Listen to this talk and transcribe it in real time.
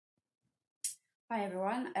Hi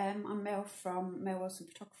everyone, I'm Mel from Mel Wilson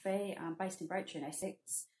Photography. I'm based in Braintree in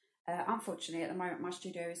Essex. Unfortunately at the moment my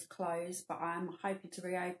studio is closed, but I'm hoping to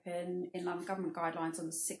reopen in line with government guidelines on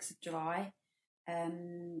the 6th of July.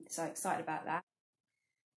 So excited about that.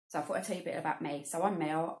 So I thought I'd tell you a bit about me. So I'm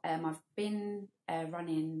Mel. I've been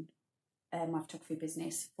running my photography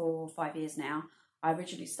business for 5 years now. I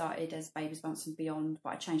originally started as Babies Once and Beyond, but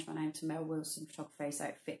I changed my name to Mel Wilson Photography so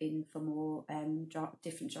it fit in for more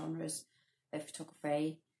different genres of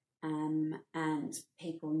photography, and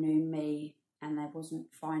people knew me and they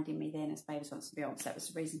wasn't finding me then as Babies Once and Beyond, so that was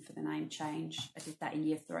the reason for the name change. I did that in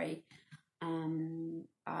year 3. I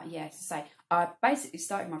basically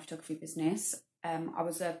started my photography business. I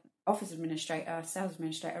was a office administrator, sales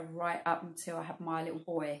administrator, right up until I had my little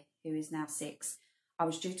boy, who is now 6. I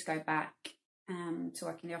was due to go back to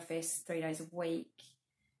work in the office 3 days a week,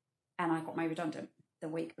 and I got made redundant the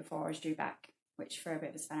week before I was due back, which threw a bit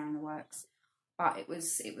of a spanner in the works. But it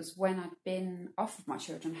was when I'd been off of my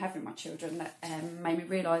children, having my children, that made me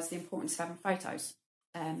realise the importance of having photos.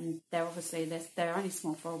 They're only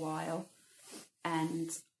small for a while, and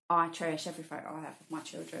I cherish every photo I have of my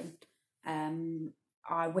children.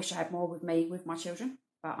 I wish I had more with me with my children,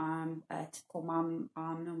 but I'm a typical mum.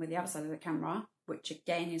 I'm normally the other side of the camera, which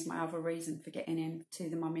again is my other reason for getting into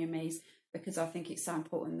the mummy and me's, because I think it's so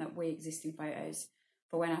important that we exist in photos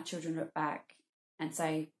for when our children look back and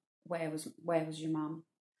say, where was your mum,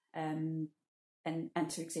 and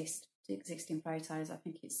to exist in photos. I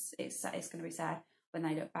think it's going to be sad when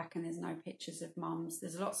they look back and there's no pictures of mums.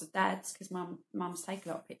 There's lots of dads, because mums take a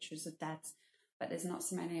lot of pictures of dads, but there's not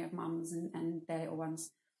so many of mums and their little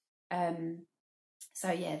ones.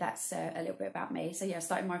 So yeah, that's a little bit about me. So yeah, I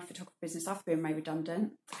started my photography business after being made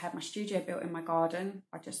redundant. I had my studio built in my garden.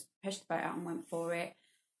 I just pushed the boat out and went for it,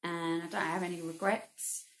 and I don't have any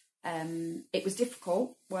regrets. It was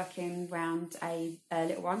difficult working around a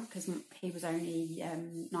little one, because he was only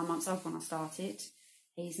 9 months old when I started.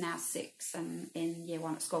 He's now 6 and in year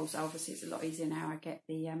 1 at school, so obviously it's a lot easier now. I get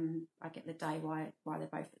the day while they're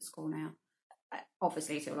both at school now.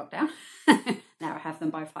 Obviously till lockdown. Now I have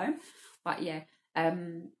them both home, but yeah.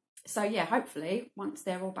 So yeah, hopefully once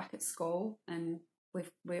they're all back at school and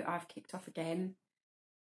I've kicked off again,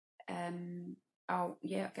 I'll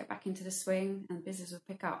get back into the swing and business will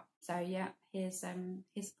pick up. So yeah, here's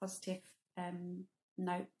positive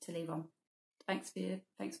note to leave on. Thanks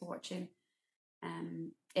for watching.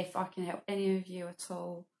 If I can help any of you at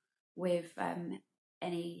all with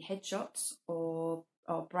any headshots or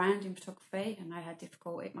branding photography, I know how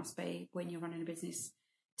difficult it must be when you're running a business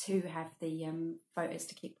to have the photos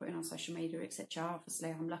to keep putting on social media, etc. Obviously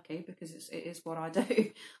I'm lucky because it is what I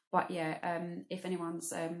do. But yeah, if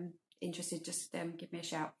anyone's interested, just give me a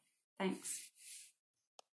shout. Thanks.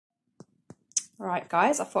 Right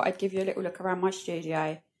guys, I thought I'd give you a little look around my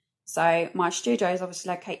studio. So my studio is obviously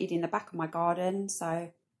located in the back of my garden,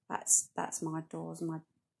 so that's my doors and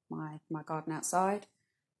my garden outside.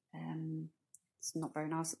 It's not very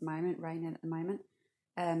nice at the moment, raining at the moment.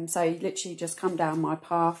 So you literally just come down my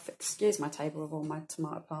path. Excuse my table with all my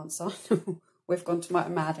tomato plants on. We've gone tomato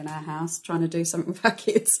mad in our house trying to do something with our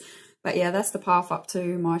kids. But yeah, that's the path up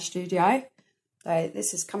to my studio. So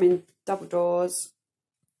this is coming double doors,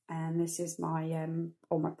 and this is my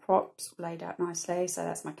all my props laid out nicely. So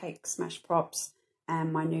that's my cake smash props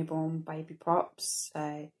and my newborn baby props.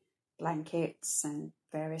 So blankets and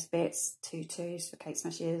various bits, tutus for cake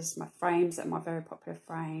smashes, my frames that are my very popular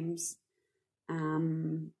frames.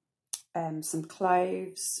 Some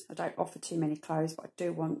clothes. I don't offer too many clothes, but I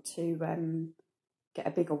do want to get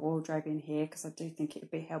a bigger wardrobe in here, because I do think it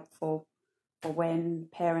would be helpful for when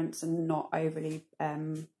parents are not overly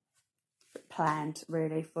planned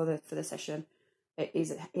really for the session.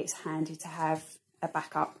 It's handy to have a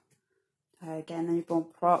backup. Again, the newborn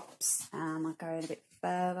props, and I'll go in a bit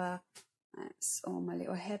further. That's all my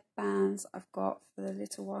little headbands I've got for the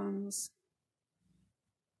little ones.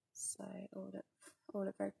 So all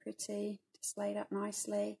look very pretty, just laid up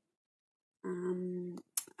nicely.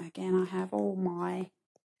 Again, I have all my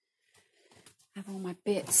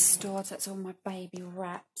bits stored. So that's all my baby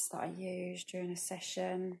wraps that I use during a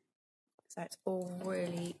session. So it's all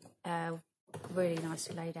really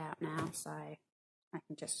nicely laid out now. So I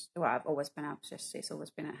can I've always been able to it's always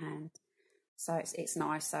been at hand. So it's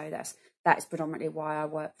nice. So that's predominantly why I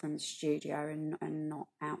work from the studio and not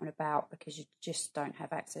out and about, because you just don't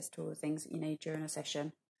have access to all the things that you need during a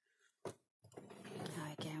session.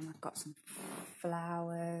 Again, we've got some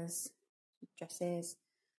flowers, dresses,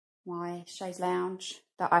 my chaise lounge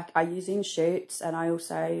that I use in shoots, and I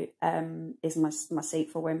also is my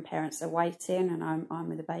seat for when parents are waiting and I'm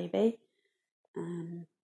with a baby.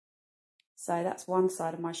 So that's one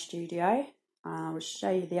side of my studio. I will show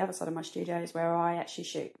you the other side of my studio is where I actually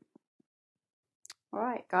shoot.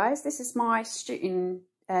 Alright guys, this is my shooting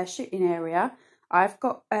area. I've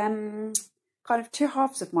got kind of two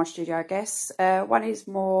halves of my studio, I guess. One is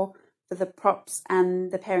more for the props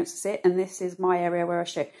and the parents to sit, and this is my area where I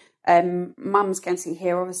shoot. Mums can sit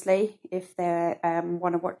here obviously if they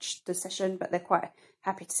want to watch the session, but they're quite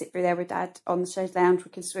happy to sit through there with Dad on the chaise lounge. We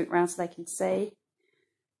can swoop around so they can see.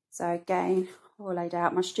 So again, all laid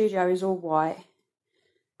out. My studio is all white.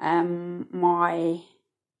 My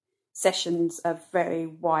sessions are very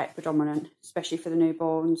white predominant, especially for the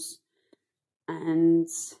newborns, and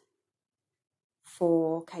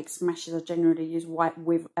for cake smashes I generally use white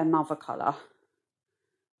with another colour.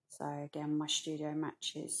 So again, my studio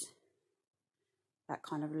matches that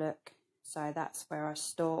kind of look. So that's where I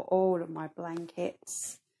store all of my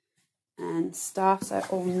blankets and stuff, so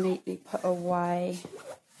all neatly put away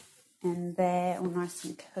in there, all nice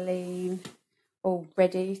and clean, all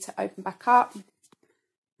ready to open back up.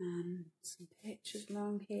 Some pictures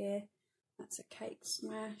along here. That's a cake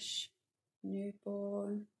smash,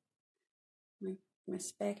 newborn, my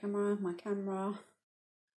spare camera, my camera,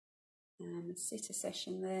 and a sitter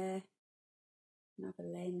session there, another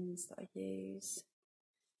lens that I use.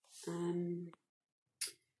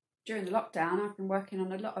 During the lockdown, I've been working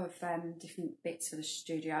on a lot of different bits for the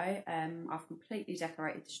studio. I've completely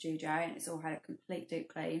decorated the studio and it's all had a complete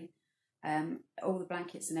deep clean. All the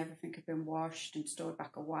blankets and everything have been washed and stored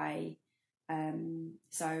back away.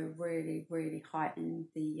 So really heightened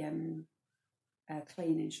the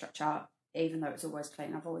cleaning structure, even though it's always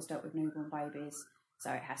clean. I've always dealt with newborn babies,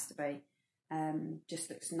 so it has to be.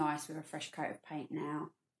 Just looks nice with a fresh coat of paint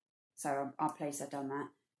now. So I'm pleased I've done that.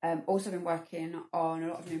 Also been working on a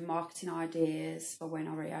lot of new marketing ideas for when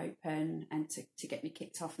I reopen and to get me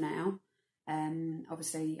kicked off now.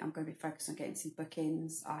 Obviously I'm going to be focused on getting some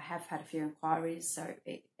bookings. I have had a few inquiries, so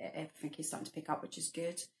everything is starting to pick up, which is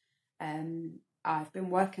good. I've been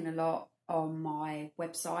working a lot on my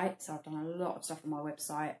website, so I've done a lot of stuff on my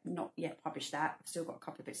website. Not yet published that, I've still got a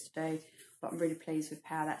couple of bits to do, but I'm really pleased with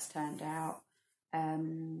how that's turned out.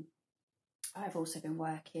 I've also been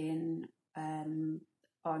working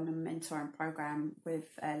on a mentoring program with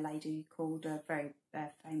a lady called a very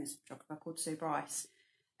famous photographer called Sue Bryce.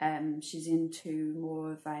 She's into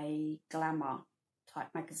more of a glamour type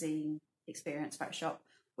magazine experience Photoshop,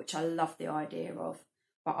 which I love the idea of,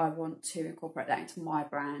 but I want to incorporate that into my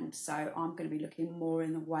brand. So I'm going to be looking more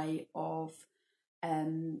in the way of,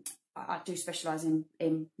 I do specialise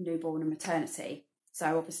in newborn and maternity.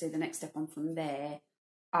 So obviously the next step on from there,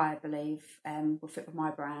 I believe will fit with my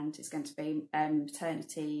brand. It's going to be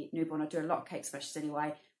maternity, newborn. I do a lot of cake smashes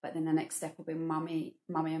anyway, but then the next step will be mummy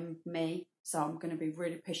and me. So I'm going to be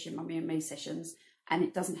really pushing mummy and me sessions, and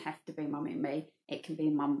it doesn't have to be mummy and me. It can be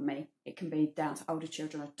mum and me. It can be down to older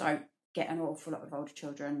children. I don't get an awful lot of older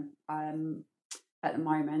children at the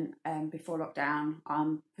moment. Before lockdown,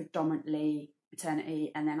 I'm predominantly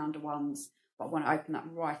maternity and then under ones, but I want to open that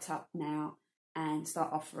right up now and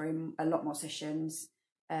start offering a lot more sessions.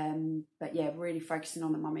 But yeah, really focusing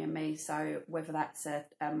on the mummy and me. So whether that's a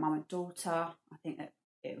mum and daughter, I think that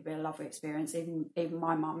it would be a lovely experience. Even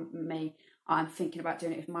my mum and me, I'm thinking about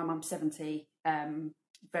doing it. If my mum's 70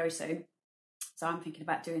 very soon, so I'm thinking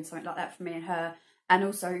about doing something like that for me and her, and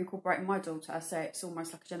also incorporating my daughter. So it's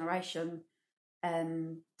almost like a generation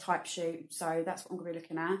type shoot. So that's what I'm going to be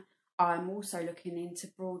looking at. I'm also looking into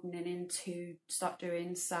broadening into start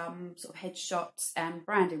doing some sort of headshots and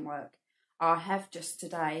branding work. I have just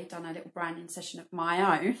today done a little branding session of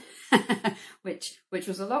my own, which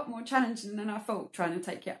was a lot more challenging than I thought, trying to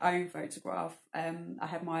take your own photograph. I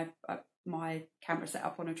had my camera set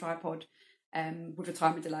up on a tripod with a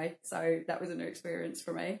timer delay, so that was a new experience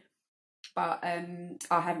for me. But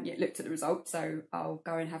I haven't yet looked at the results, so I'll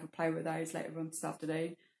go and have a play with those later on this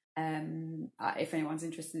afternoon. If anyone's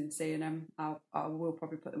interested in seeing them, I will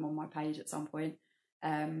probably put them on my page at some point.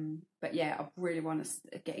 But yeah, I really want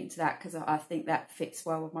to get into that because I think that fits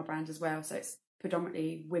well with my brand as well. So it's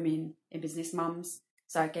predominantly women in business, mums.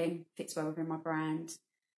 So again, fits well within my brand.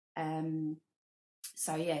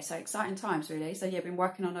 So yeah, so exciting times really. So yeah, been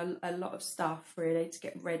working on a lot of stuff really to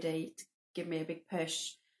get ready to give me a big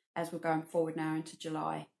push as we're going forward now into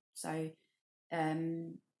July. So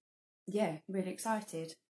yeah, really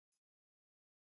excited.